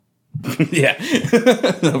Yeah.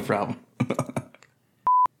 No problem.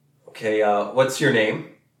 Okay, what's your name?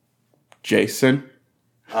 Jason.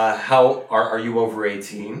 How are you over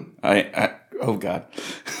 18? Oh God.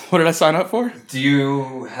 What did I sign up for? Do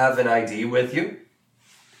you have an ID with you?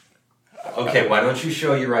 Okay, why don't you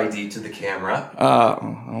show your ID to the camera? I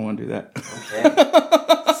don't want to do that. Okay.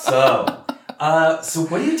 So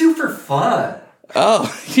what do you do for fun?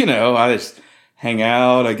 Oh, I just hang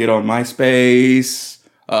out. I get on MySpace,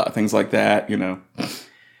 things like that,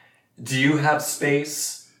 Do you have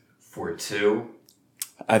space for two?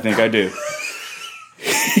 I think I do.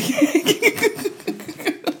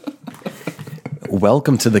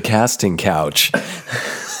 Welcome to the casting couch.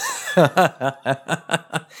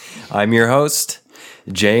 I'm your host,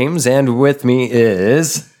 James, and with me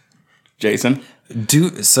is Jason.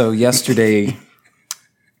 So yesterday,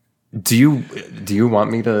 do you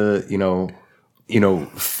want me to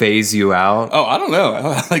phase you out? Oh, I don't know.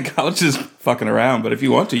 I was just fucking around, but if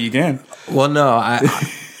you want to, you can. Well, no,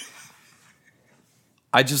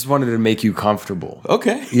 I just wanted to make you comfortable.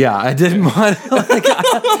 Okay. Yeah, I didn't want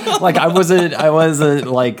I wasn't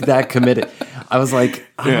like that committed. I was like,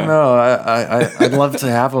 I don't know. I'd love to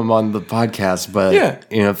have him on the podcast, but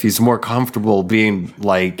if he's more comfortable being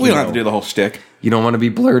like, we don't have to do the whole shtick. You don't want to be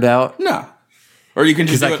blurred out? No. Or you can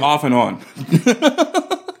just do it off and on.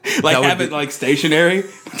 Like have it like stationary.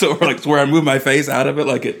 So where I move my face out of it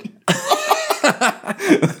like it.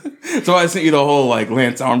 So I sent you the whole like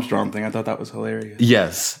Lance Armstrong thing. I thought that was hilarious.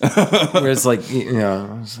 Yes. Where it's like,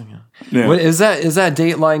 I was like, what, is that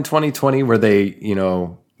Dateline 2020 where they,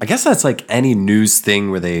 I guess that's like any news thing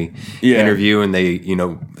where they interview and they,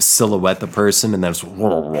 silhouette the person and then it's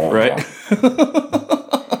right.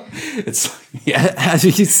 Have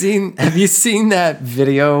you seen that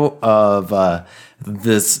video of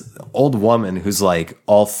this old woman who's like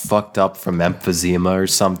all fucked up from emphysema or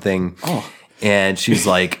something? Oh. And she's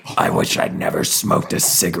like, I wish I'd never smoked a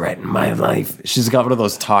cigarette in my life. She's got one of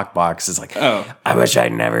those talk boxes like, I wish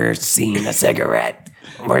I'd never seen a cigarette.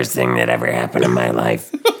 Worst thing that ever happened in my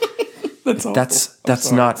life. That's awful.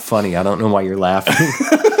 That's not funny. I don't know why you're laughing.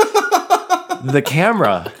 The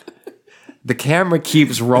camera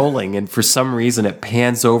keeps rolling, and for some reason it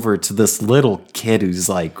pans over to this little kid who's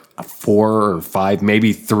like 4 or 5,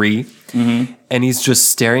 maybe 3. Mm-hmm. And he's just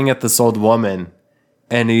staring at this old woman.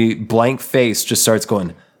 And he, blank face, just starts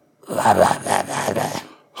going.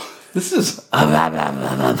 This is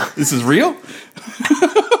real?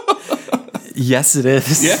 Yes, it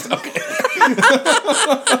is. Yeah. Okay.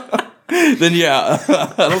 Then I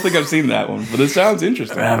don't think I've seen that one, but it sounds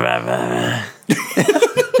interesting.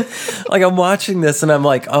 Like I'm watching this and I'm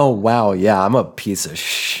like, oh wow, yeah, I'm a piece of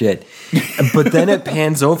shit. But then it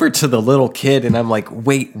pans over to the little kid and I'm like,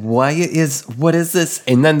 wait, what is this?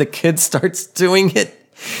 And then the kid starts doing it.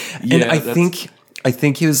 And I think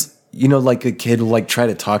he was, like a kid who like try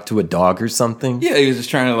to talk to a dog or something. Yeah, he was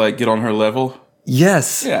just trying to like get on her level.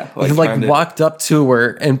 Yes. Yeah. He like walked up to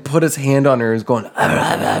her and put his hand on her and was going.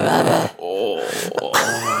 Oh,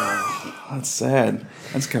 that's sad.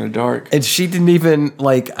 That's kind of dark. And she didn't even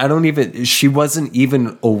she wasn't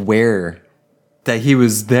even aware that he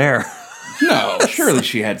was there. No, surely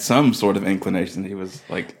she had some sort of inclination that he was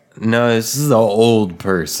like. No, this is an old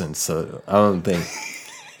person, so I don't think.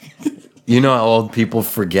 You know how old people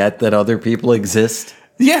forget that other people exist?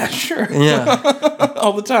 Yeah, sure. Yeah.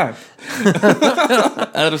 All the time.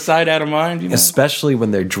 Out of sight, out of mind, Especially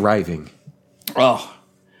when they're driving. Oh,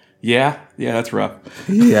 yeah. Yeah, that's rough.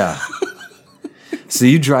 Yeah. So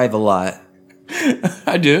you drive a lot.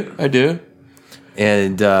 I do.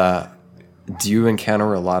 And do you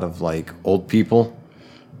encounter a lot of like old people?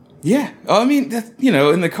 Yeah. I mean,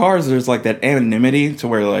 in the cars, there's like that anonymity to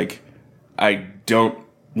where like I don't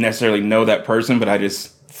necessarily know that person, but I just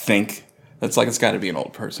think that's like it's got to be an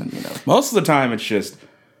old person. Most of the time, it's just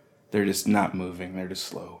they're just not moving. They're just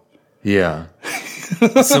slow. Yeah.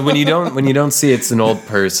 So when you don't see it's an old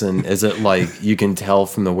person, is it like you can tell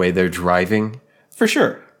from the way they're driving? For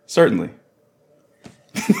sure, certainly.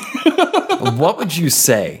 What would you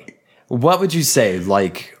say?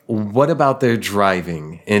 Like, what about their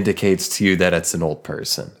driving indicates to you that it's an old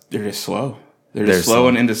person? They're just slow. They're just slow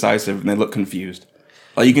and indecisive, and they look confused.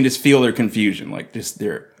 Like you can just feel their confusion. Like just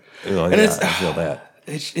they're. Oh, and I feel that.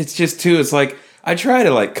 It's just too. It's like I try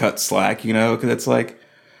to like cut slack, because it's like,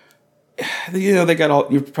 they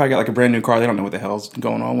got you probably got like a brand new car. They don't know what the hell's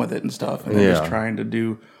going on with it and stuff, and they're just trying to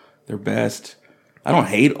do their best. I don't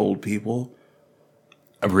hate old people.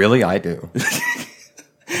 Really, I do.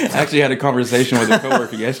 I actually had a conversation with a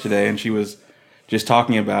coworker yesterday, and she was just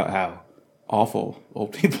talking about how awful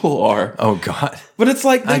old people are. Oh God! But it's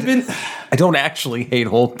like I don't actually hate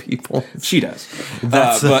old people. She does.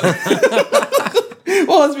 That's but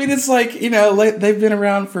well, I mean, it's like, they've been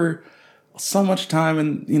around for so much time,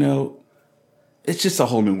 and it's just a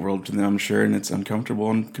whole new world to them, I'm sure, and it's uncomfortable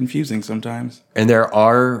and confusing sometimes. And there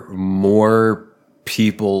are more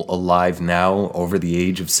people alive now over the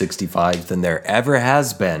age of 65 than there ever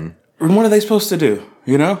has been. And what are they supposed to do?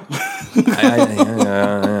 But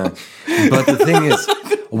the thing is,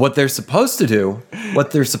 what they're supposed to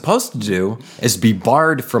do is be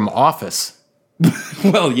barred from office.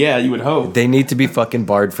 Well, yeah, you would hope. They need to be fucking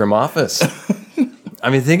barred from office. I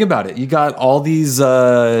mean, think about it. You got all these,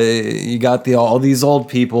 all these old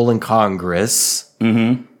people in Congress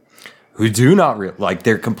who do not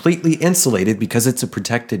they're completely insulated because it's a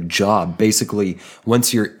protected job. Basically,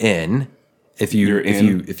 once you're in, if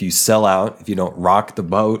you sell out, if you don't rock the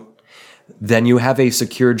boat, then you have a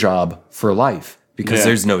secure job for life because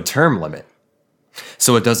there's no term limit.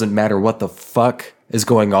 So it doesn't matter what the fuck is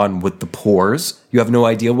going on with the pores. You have no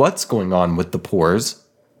idea what's going on with the pores.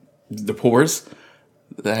 The pores?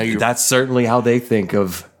 That's certainly how they think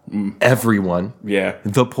of everyone. Yeah.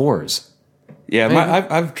 The pores. Yeah,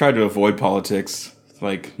 I've tried to avoid politics,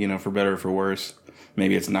 for better or for worse.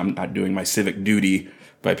 Maybe I'm not doing my civic duty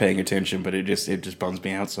by paying attention, but it just bums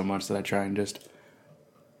me out so much that I try and just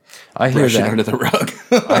brush it under the rug.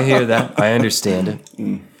 I hear that. I understand it.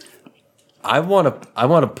 I want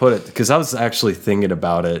to put it, because I was actually thinking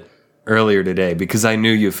about it earlier today, because I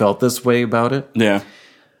knew you felt this way about it. Yeah.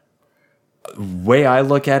 Way I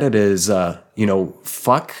look at it is,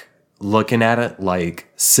 fuck looking at it like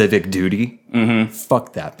civic duty. Mm-hmm.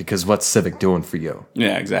 Fuck that, because what's civic doing for you?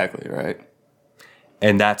 Yeah, exactly, right.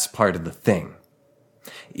 And that's part of the thing.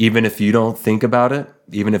 Even if you don't think about it,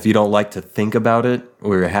 even if you don't like to think about it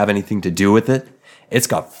or have anything to do with it, it's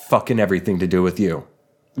got fucking everything to do with you.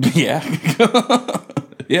 Yeah.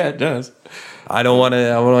 Yeah, it does. I want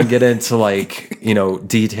to get into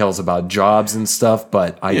details about jobs and stuff,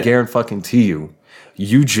 but I guarantee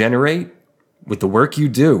you generate, with the work you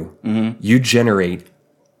do, you generate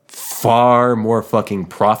far more fucking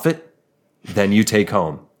profit than you take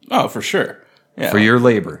home. Oh, for sure. Yeah. For your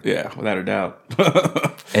labor. Yeah, without a doubt.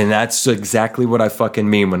 And that's exactly what I fucking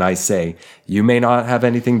mean when I say you may not have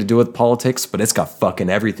anything to do with politics, but it's got fucking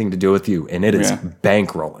everything to do with you, and it is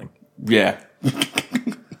bankrolling. Yeah.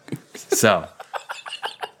 So,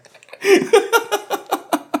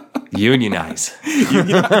 unionize.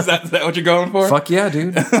 Is that what you're going for? Fuck yeah,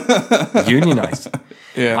 dude. Unionize.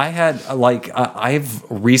 Yeah. I've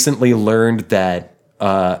recently learned that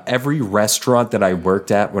every restaurant that I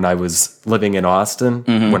worked at when I was living in Austin,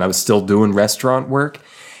 when I was still doing restaurant work,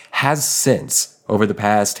 has since, over the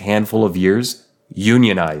past handful of years,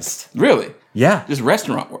 unionized. Really? Yeah. Just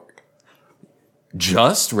restaurant work.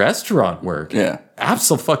 Just restaurant work. Yeah.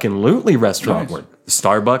 Absolutely restaurant Nice. work.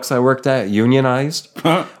 Starbucks I worked at, unionized.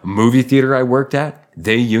 Movie theater I worked at,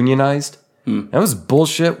 they unionized. That was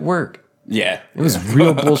bullshit work. Yeah. It was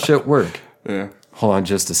real bullshit work. Yeah. Hold on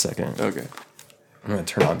just a second. Okay. I'm going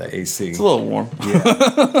to turn on the AC. It's a little warm.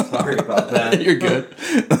 Yeah. Sorry about that. You're good.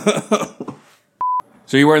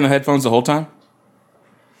 So you wearing the headphones the whole time?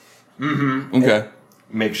 Mm-hmm. Okay.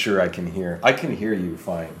 Make sure I can hear. I can hear you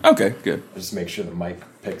fine. Okay, good. Just make sure the mic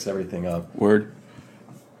picks everything up. Word.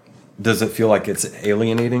 Does it feel like it's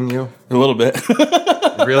alienating you? A little bit.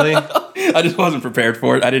 Really? I just wasn't prepared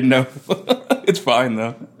for it. I didn't know. It's fine,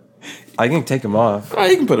 though. I can take them off.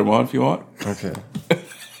 You can put them on if you want. Okay.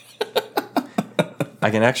 I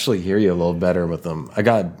can actually hear you a little better with them. I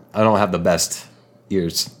don't have the best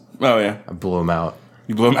ears. Oh, yeah. I blew them out.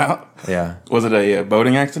 You blew them out? Yeah. Was it a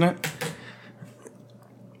boating accident?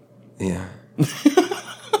 Yeah.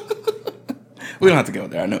 We don't have to go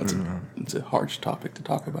there. I know it's a harsh topic to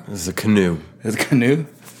talk about. This is a canoe. It's a canoe?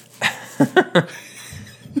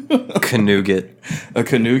 Canoeget. A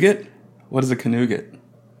canoeget? What is a canoeget?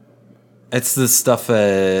 It's the stuff,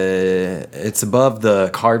 it's above the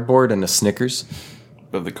cardboard and the Snickers.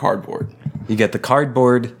 Of the cardboard. You get the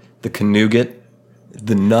cardboard, the canoeget,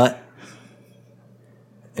 the nut,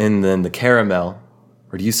 and then the caramel.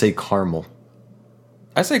 Or do you say caramel?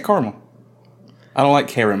 I say caramel. I don't like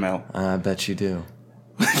caramel. I bet you do.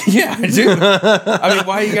 Yeah, I do. I mean,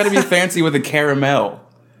 why you got to be fancy with a caramel?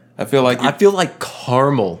 I feel like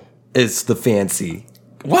caramel is the fancy.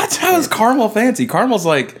 What? How is caramel fancy? Caramel's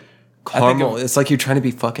like caramel. It's like you're trying to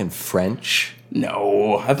be fucking French.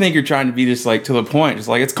 No, I think you're trying to be just like to the point. Just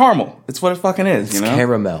like it's caramel. It's what it fucking is. It's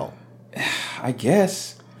caramel. I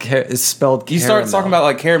guess It's spelled. You caramel. start talking about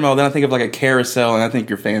like caramel, then I think of like a carousel, and I think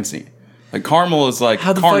you're fancy. Like caramel is like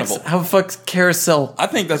carnival. How the fuck's carousel? I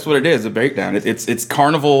think that's what it is. A breakdown. It's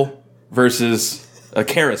carnival versus a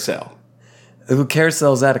carousel.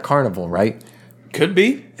 Carousel's at a carnival, right? Could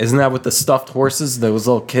be. Isn't that what the stuffed horses those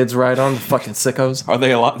little kids ride on? The fucking sickos. Are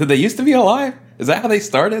they alive? Did they used to be alive? Is that how they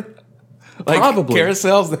started? Like Probably.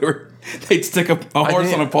 carousels, they'd stick a horse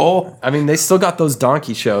think- on a pole. I mean, they still got those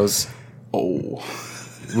donkey shows. Oh,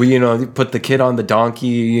 Where, you put the kid on the donkey,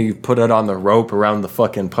 you put it on the rope around the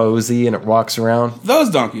fucking posy, and it walks around. those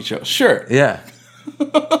donkey shows, sure. Yeah.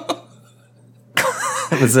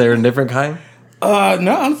 Was there a different kind? No, I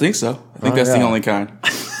don't think so. I think that's the yeah. only kind.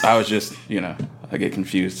 I was just, I get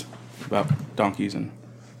confused about donkeys and.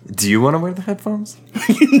 Do you want to wear the headphones?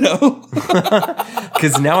 No,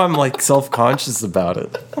 Because now I'm like self-conscious about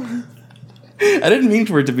it. I didn't mean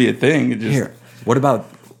for it to be a thing. It just Here, what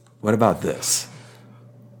about this?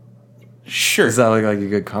 sure. Does that look like a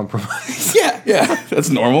good compromise? Yeah, that's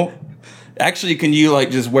normal. Actually, can you like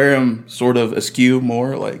just wear them sort of askew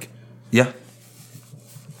more? Like, Yeah.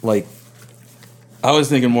 Like, I was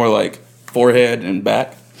thinking more like forehead and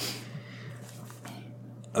back.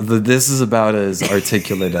 this is about as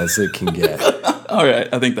articulate as it can get. All right,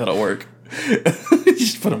 I think that'll work.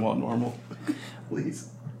 Just put them on normal, please.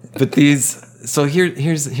 But so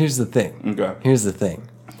here's the thing. Okay. Here's the thing.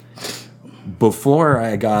 Before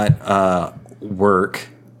I got work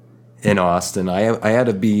in Austin, I had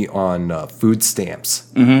to be on food stamps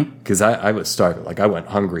because I was starving. Like I went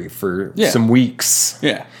hungry for some weeks.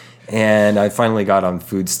 Yeah. And I finally got on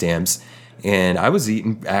food stamps, and I was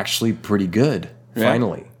eating actually pretty good. Yeah.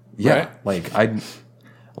 Finally, yeah. Right.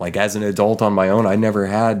 Like as an adult on my own, I never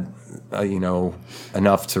had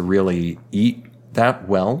enough to really eat that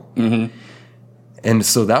well, and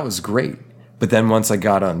so that was great. But then once I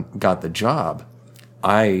got the job,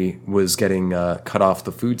 I was getting cut off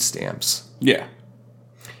the food stamps, Yeah.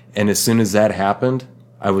 and as soon as that happened,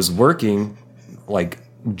 I was working like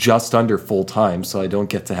just under full time, so I don't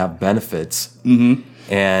get to have benefits.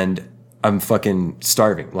 And I'm fucking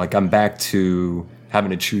starving. Like I'm back to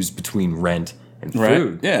having to choose between rent and Right.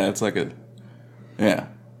 food. Yeah, it's like a. Yeah.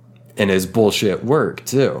 And it's bullshit work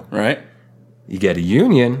too. Right. You get a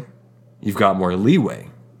union, you've got more leeway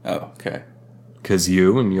Oh, okay. because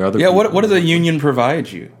you and your other Yeah. people- What does a union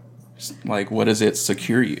provide you? Like, what does it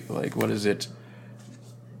secure you? Like, what is it?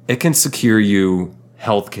 It can secure you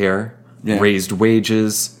healthcare, Yeah. raised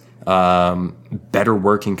wages, better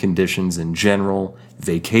working conditions in general,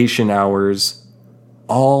 vacation hours,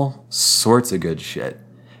 all sorts of good shit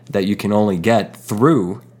that you can only get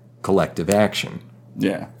through collective action.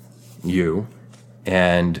 Yeah. You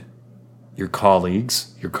and your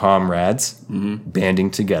colleagues, your comrades, banding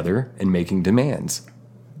together and making demands.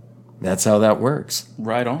 That's how that works.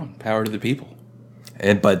 Right on. Power to the people.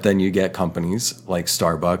 But then you get companies like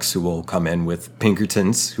Starbucks who will come in with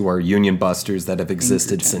Pinkertons, who are union busters that have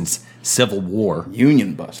existed since Civil War.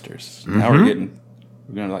 Union busters. Now we're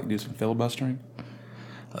gonna like do some filibustering.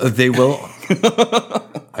 They will.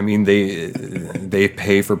 I mean, they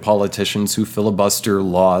pay for politicians who filibuster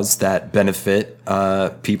laws that benefit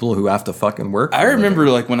people who have to fucking work. I remember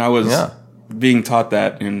like when I was Yeah. being taught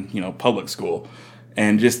that in public school,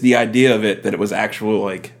 and just the idea of it that it was actual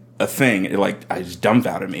like a thing. It like I just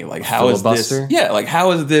dumbfounded me. Like how is this? filibuster? Yeah, like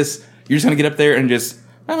how is this? You're just gonna get up there and just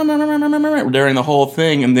during the whole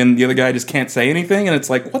thing, and then the other guy just can't say anything, and it's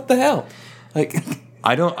like what the hell? Like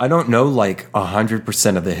I don't know like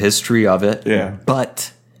 100% of the history of it. Yeah.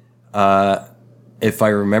 But if I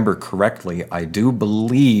remember correctly, I do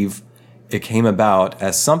believe it came about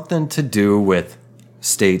as something to do with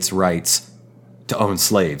states' rights to own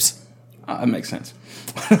slaves. that makes sense.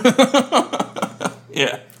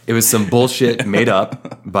 Yeah. It was some bullshit made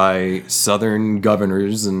up by Southern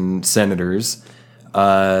governors and senators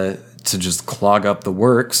to just clog up the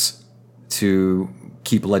works to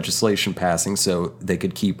keep legislation passing so they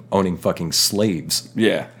could keep owning fucking slaves.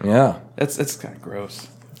 Yeah. Yeah. That's kind of gross.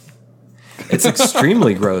 It's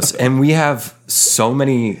extremely gross. And we have so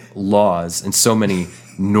many laws and so many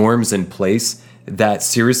norms in place that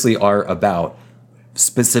seriously are about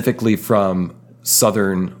specifically from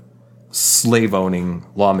Southern slave owning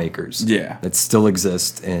lawmakers. Yeah. That still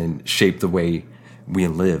exist and shape the way we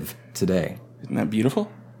live today. Isn't that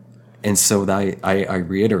beautiful? And so I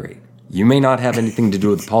reiterate, you may not have anything to do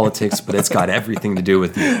with politics, but it's got everything to do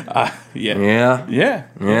with you. Yeah. Yeah. Yeah.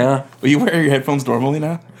 Yeah. Are you wearing your headphones normally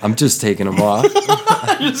now? I'm just taking them off.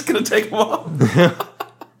 I'm just gonna take them off.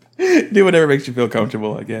 Do whatever makes you feel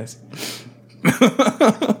comfortable, I guess.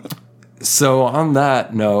 So on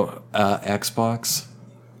that note, Xbox.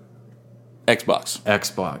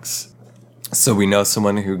 So we know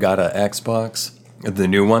someone who got an Xbox, the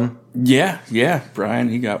new one. Yeah, Brian,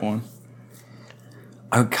 he got one.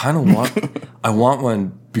 I kind of want, I want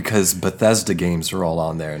one because Bethesda games are all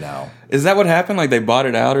on there now. Is that what happened? Like they bought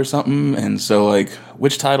it out or something? And so like,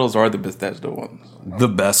 which titles are the Bethesda ones? The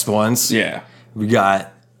best ones. Yeah. We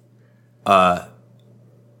got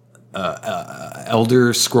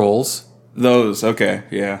Elder Scrolls. Those. Okay.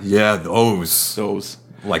 Yeah. Yeah, those. Those.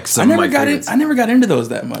 Like some of my favorites. I never got into those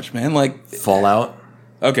that much, man. Like Fallout.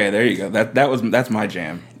 Okay, there you go. That's my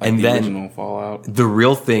jam. Like And the then- original Fallout. The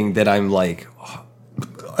real thing that I'm like,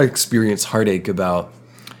 I experience heartache about,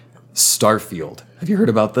 Starfield. Have you heard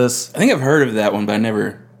about this? I think I've heard of that one, but I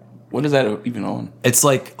never. What is that even on? It's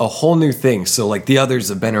like a whole new thing. So like the others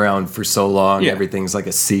have been around for so long. Yeah. Everything's like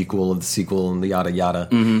a sequel of the sequel and the yada yada.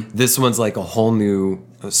 This one's like a whole new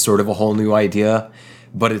idea,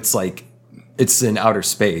 but it's like, it's in outer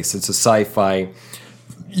space. It's a sci-fi.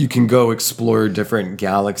 You can go explore different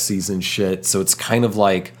galaxies and shit. So it's kind of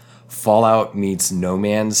like Fallout meets No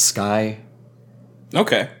Man's Sky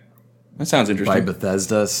Okay, that sounds by interesting.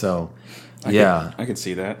 Bethesda. So I could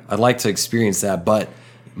see that. I'd like to experience that, but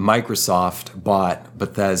Microsoft bought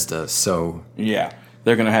Bethesda, so Yeah,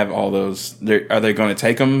 they're gonna have all those. Are they going to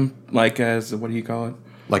take them like as what do you call it?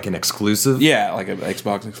 like an exclusive. Yeah, like an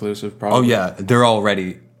Xbox exclusive. Probably. Oh yeah, they're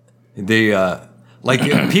already. They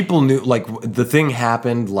like people knew, like the thing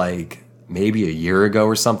happened like maybe a year ago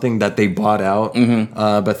or something that they bought out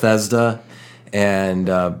Bethesda, and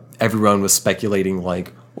everyone was speculating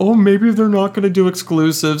like, oh, maybe they're not going to do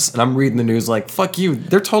exclusives. And I'm reading the news like, fuck you,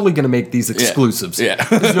 they're totally going to make these exclusives. Yeah.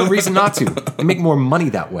 There's no reason not to. They make more money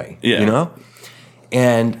that way. Yeah. You know,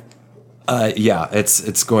 and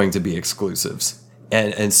it's going to be exclusives.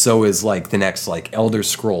 And so is like the next like Elder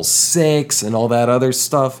Scrolls 6 and all that other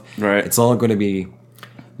stuff. Right. It's all going to be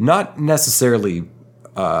not necessarily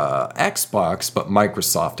Xbox, but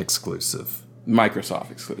Microsoft exclusive.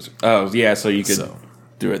 Microsoft exclusive. Oh yeah, so you could So-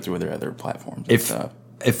 do it through their other platforms. And stuff.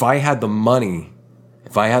 If I had the money,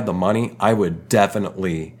 I would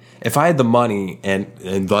definitely. If I had the money and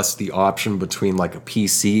thus the option between like a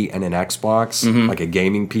PC and an Xbox, like a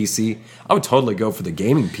gaming PC, I would totally go for the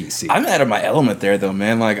gaming PC. I'm out of my element there though,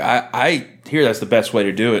 man. Like I hear that's the best way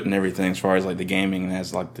to do it and everything as far as like the gaming and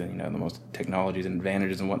has like the the most technologies and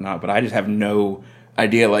advantages and whatnot. But I just have no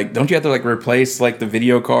idea. Like, don't you have to like replace like the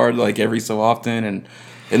video card like every so often and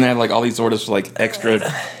they have like all these sort of like extra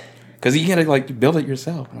because you gotta like build it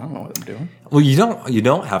yourself. I don't know what I'm doing. Well, you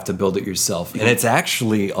don't have to build it yourself, and it's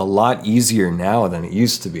actually a lot easier now than it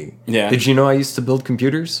used to be. Yeah. Did you know I used to build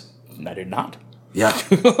computers? I did not. Yeah.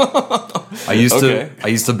 I used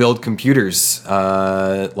Okay. to build computers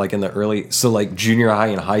like in the early, so like junior high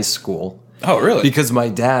and high school. Oh, really? Because my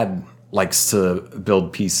dad likes to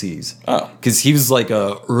build PCs. Oh. Because he was like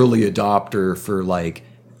a early adopter for like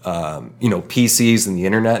PCs and the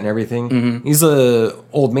internet and everything. Mm-hmm. He's a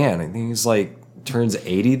old man. I think he's like turns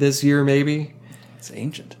 80 this year maybe, It's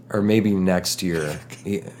ancient. or maybe next year.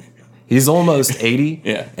 He's almost 80,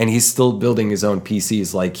 Yeah. and he's still building his own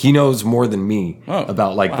PCs. Like, he knows more than me Oh,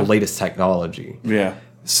 about, like, the wow. latest technology. Yeah.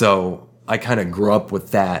 So I kind of grew up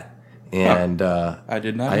with that, and I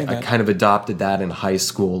did not know I that. kind of adopted that in high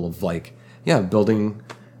school of, like, building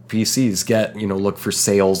PCs, look for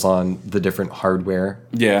sales on the different hardware.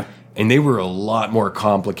 Yeah. And they were a lot more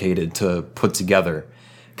complicated to put together,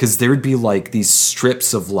 because there would be, like, these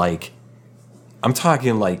strips of, like, I'm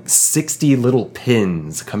talking like 60 little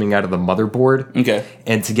pins coming out of the motherboard. Okay.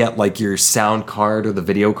 And to get like your sound card or the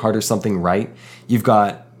video card or something right, you've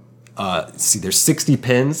got, there's 60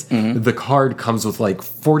 pins. Mm-hmm. The card comes with like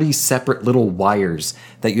 40 separate little wires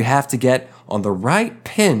that you have to get on the right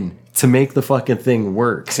pin to make the fucking thing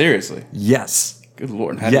work. Seriously. Yes. Good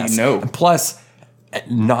Lord. How Yes. do you know? And plus,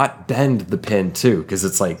 not bend the pin too, because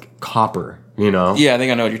it's like copper, you know? Yeah, I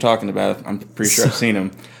think I know what you're talking about. I'm pretty sure I've seen them.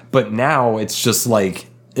 But now it's just like,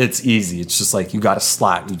 it's easy. It's just like you got a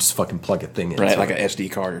slot and you just fucking plug a thing in. Right, like an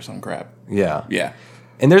SD card or some crap. Yeah. Yeah.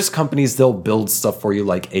 And there's companies, they'll build stuff for you,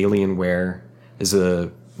 like Alienware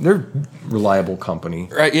they're a reliable company.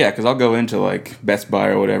 Right, yeah, because I'll go into like Best Buy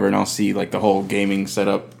or whatever and I'll see like the whole gaming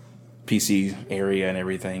setup, PC area and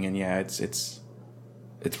everything. And yeah,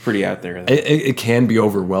 it's pretty out there. It can be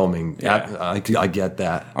overwhelming. Yeah. I get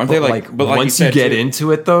that. Aren't they but like once you you said, get too-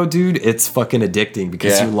 into it though, dude, it's fucking addicting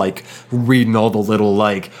because Yeah. you're like reading all the little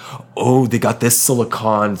like, oh, they got this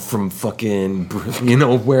silicon from fucking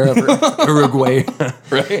wherever Uruguay,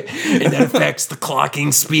 Right? and that affects the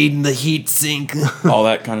clocking speed and the heat sink. All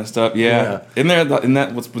that kind of stuff. Yeah. Isn't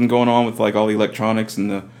that what's been going on with like all the electronics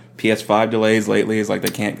and the PS5 delays lately? Is like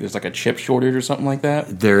there's like a chip shortage or something like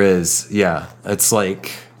that. There is, yeah. It's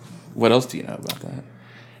like, What else do you know about that?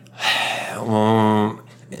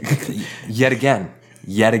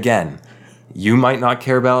 yet again, You might not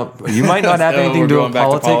care about. You might not have So anything we're to do going with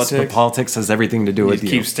back to politics, but politics? politics has everything to do with You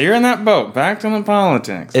you. keep steering that boat back to the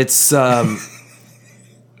politics. It's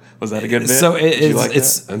Was that a good bit? so Did you like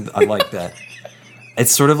it's I like that.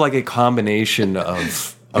 It's sort of like a combination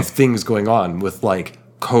of things going on with like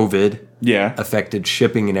COVID Yeah. affected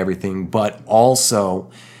shipping and everything, but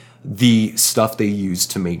also the stuff they use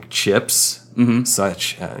to make chips,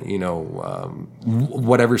 such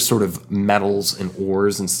whatever sort of metals and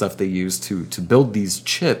ores and stuff they use to build these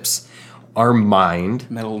chips are mined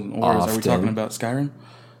Metal and ores. Are we often. talking about Skyrim?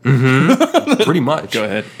 pretty much. Go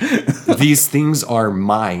ahead. These things are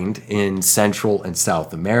mined in Central and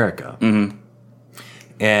South America.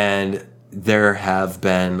 And there have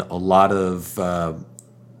been a lot of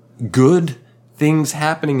good things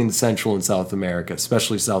happening in Central and South America,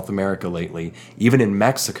 especially South America lately, even in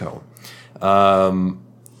Mexico.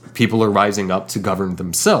 People are rising up to govern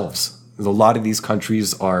themselves. A lot of these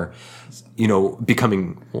countries are,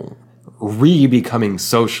 becoming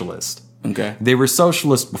socialist. Okay. They were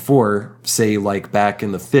socialist before, say, like back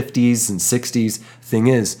in the 50s and 60s. Thing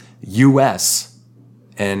is, U.S.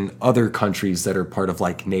 and other countries that are part of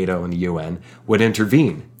like NATO and the UN would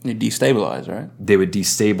intervene. You destabilize, right? They would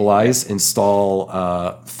destabilize, install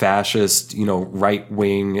fascist,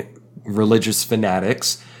 right-wing religious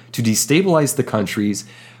fanatics to destabilize the countries.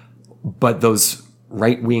 But those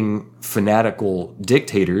right-wing fanatical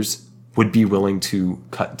dictators would be willing to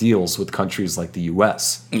cut deals with countries like the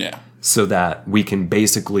U.S. Yeah. so that we can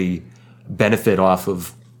basically benefit off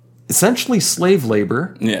of essentially slave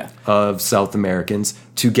labor Yeah. of South Americans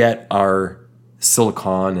to get our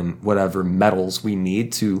silicon and whatever metals we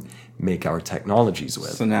need to make our technologies with.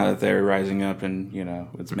 So now that they're rising up and,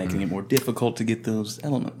 it's making it more difficult to get those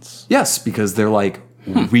elements. Yes, because they're like,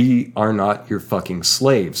 we are not your fucking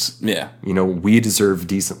slaves. Yeah. We deserve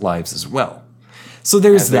decent lives as well. So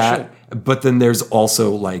there's As they that. But then there's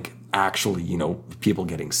also like actually, people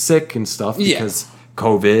getting sick and stuff Yeah. because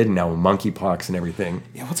COVID and now monkeypox and everything.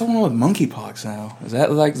 Yeah, what's going on with monkeypox now? Is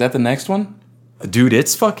that the next one? Dude,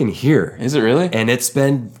 it's fucking here. Is it really? And it's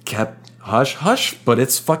been kept hush hush, but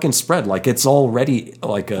it's fucking spread. Like it's already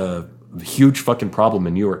like a huge fucking problem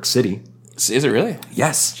in New York City. Is it really?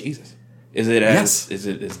 Yes. Jesus. Is it as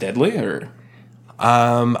deadly or?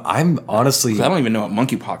 I'm honestly, I don't even know what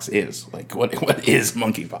monkeypox is. Like, what is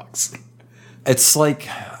monkeypox? it's like,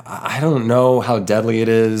 I don't know how deadly it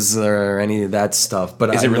is or any of that stuff,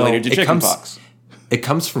 but Is I it related know to chickenpox? It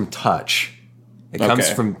comes from touch. It comes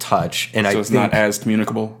Okay. from touch. And So I it's think, not as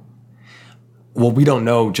communicable? well, we don't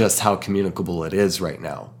know just how communicable it is right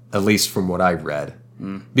now, at least from what I've read.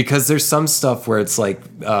 Because there's some stuff where it's like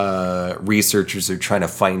researchers are trying to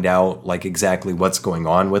find out like exactly what's going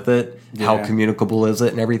on with it, how Yeah. communicable is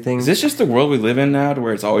it and everything. Is this just the world we live in now to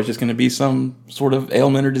where it's always just going to be some sort of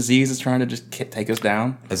ailment or disease that's trying to just take us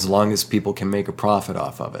down? As long as people can make a profit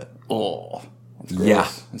off of it. Oh, that's gross. Yeah.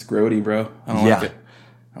 It's grody, bro. I don't Yeah. like it.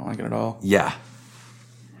 I don't like it at all. Yeah.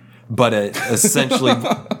 But essentially,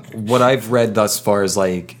 what I've read thus far is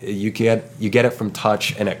like you get it from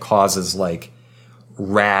touch, and it causes like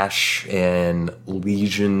rash and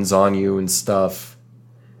lesions on you and stuff.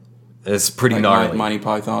 It's pretty Like gnarly. Monty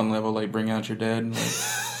Python level, like bring out your dead. Like,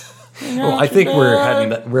 Well, I think we're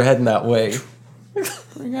heading that way.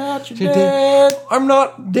 bring out your You're dead. I'm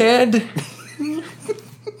not dead.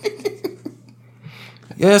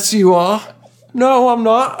 Yes, you are. No, I'm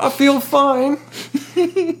not. I feel fine.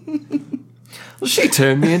 She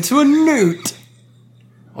turned me into a newt.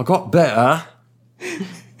 I got better.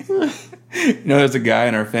 There's a guy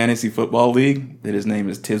in our fantasy football league that his name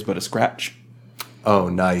is Tis But a Scratch. Oh,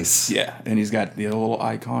 nice. Yeah, and he's got the little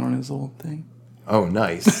icon on his little thing. Oh,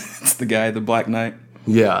 nice. It's the guy, the Black Knight,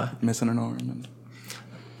 Yeah. missing an arm. And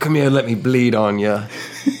Come here, let me bleed on you.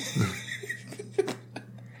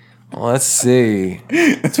 Let's see.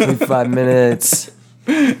 25 minutes.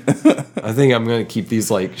 I think I'm going to keep these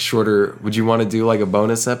like shorter. Would you want to do like a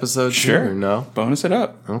bonus episode? Sure. Or no? bonus it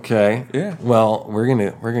up. Okay. Yeah. Well, we're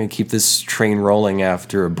gonna keep this train rolling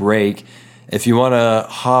after a break. If you want to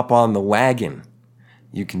hop on the wagon,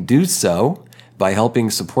 you can do so by helping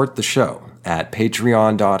support the show at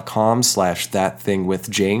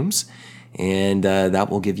patreon.com/thatthingwithjames. And that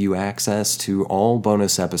will give you access to all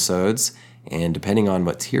bonus episodes. And depending on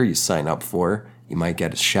what tier you sign up for, you might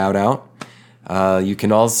get a shout out. You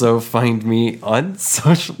can also find me on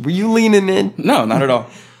social. Were you leaning in? No, not at all.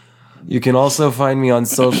 You can also find me on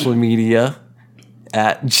social media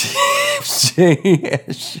at James J.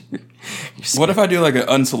 Asher. What if I do like an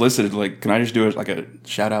unsolicited, like, can I just do it like a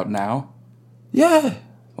shout out now? Yeah.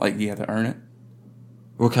 Like, you have to earn it?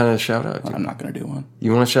 What kind of shout out? I'm not going to do one.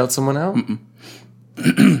 You want to shout someone out?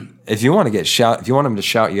 if you want them to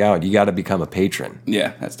shout you out, you got to become a patron.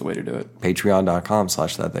 Yeah, that's the way to do it.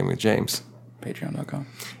 Patreon.com/thatthingwithjames. Patreon.com.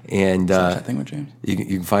 And That thing with James. you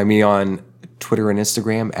can find me on Twitter and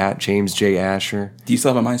Instagram at James J. Asher. Do you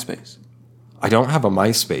still have a MySpace? I don't have a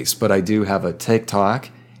MySpace, but I do have a TikTok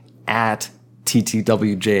at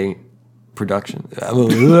TTWJ Production. At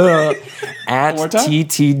more time?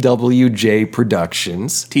 TTWJ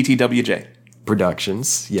Productions. TTWJ.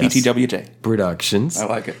 Productions. Yes. TTWJ. Productions. I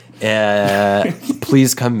like it.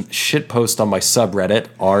 Please come shitpost on my subreddit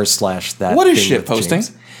r/that. What is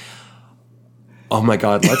shitposting? Oh my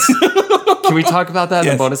God, can we talk about that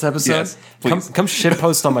in the bonus episode? Yes, please. Come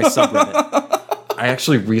shitpost on my subreddit. I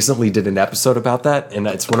actually recently did an episode about that, and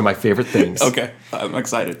it's one of my favorite things. Okay, I'm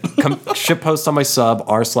excited. Come shitpost on my sub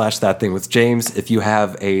r/thatthingwithjames. If you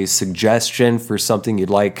have a suggestion for something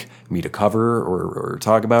you'd like me to cover or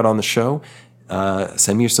talk about on the show,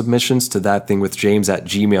 send me your submissions to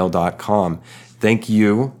thatthingwithjames@gmail.com. Thank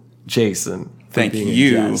you, Jason. Thank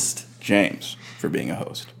you, James, for being a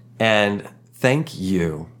host. And thank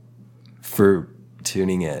you for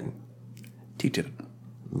tuning in.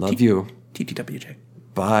 Love you. TTWJ.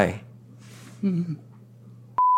 Bye. Mm-hmm.